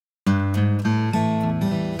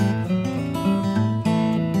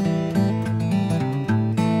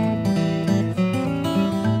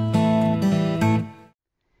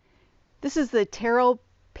This is the Terro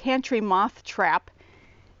Pantry Moth Trap,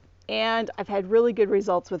 and I've had really good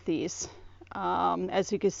results with these.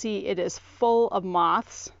 As you can see, it is full of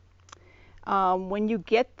moths. When you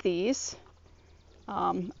get these,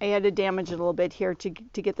 I had to damage it a little bit here to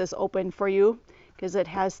get this open for you, because it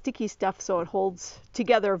has sticky stuff, so it holds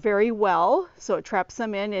together very well, so it traps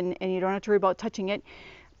them in, and you don't have to worry about touching it.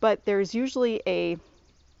 But there's usually a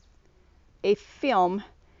film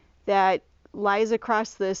that lies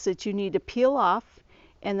across this that you need to peel off,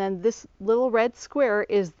 and then this little red square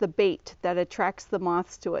is the bait that attracts the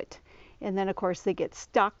moths to it. And then of course they get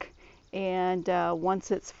stuck, and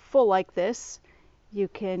once it's full like this, you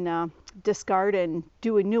can discard and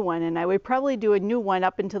do a new one. And I would probably do a new one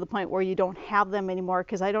up until the point where you don't have them anymore,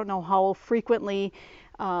 because I don't know how frequently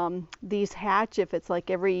these hatch, if it's like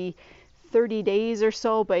every 30 days or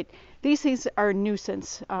so, but these things are a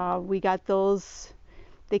nuisance. We got those,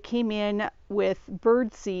 they came in with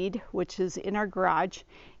bird seed, which is in our garage,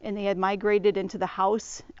 and they had migrated into the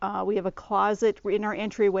house. We have a closet in our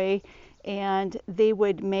entryway, and they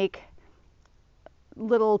would make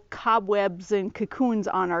little cobwebs and cocoons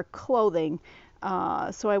on our clothing.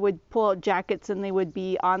 So I would pull out jackets and they would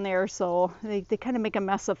be on there, so they kind of make a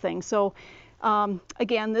mess of things. So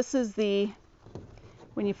again, this is the,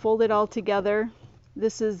 when you fold it all together,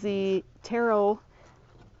 this is the Terro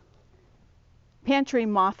Pantry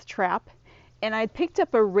Moth Trap, and I picked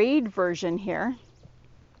up a Raid version here.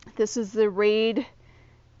 This is the Raid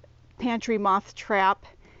Pantry Moth Trap,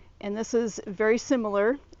 and this is very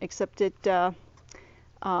similar, except it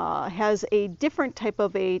has a different type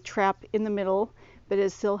of a trap in the middle, but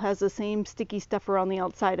it still has the same sticky stuff around the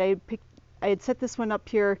outside. I had set this one up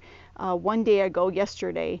here one day ago,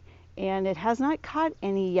 yesterday, and it has not caught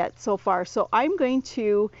any yet so far. So I'm going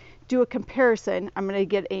to do a comparison. I'm going to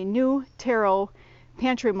get a new Terro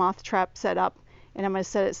Pantry Moth Trap set up, and I'm going to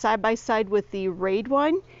set it side by side with the Raid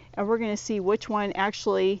one, and we're going to see which one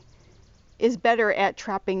actually is better at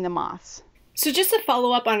trapping the moths. So just to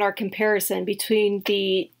follow up on our comparison between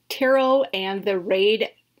the Terro and the Raid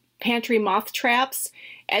Pantry Moth Traps,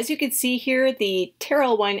 as you can see here, the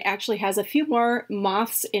Terro one actually has a few more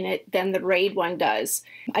moths in it than the Raid one does.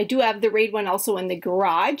 I do have the Raid one also in the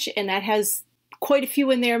garage, and that has quite a few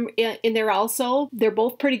in there also. They're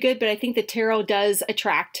both pretty good, but I think the Terro does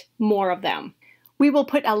attract more of them. We will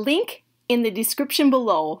put a link in the description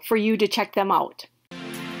below for you to check them out.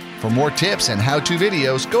 For more tips and how-to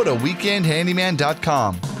videos, go to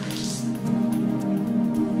weekendhandyman.com.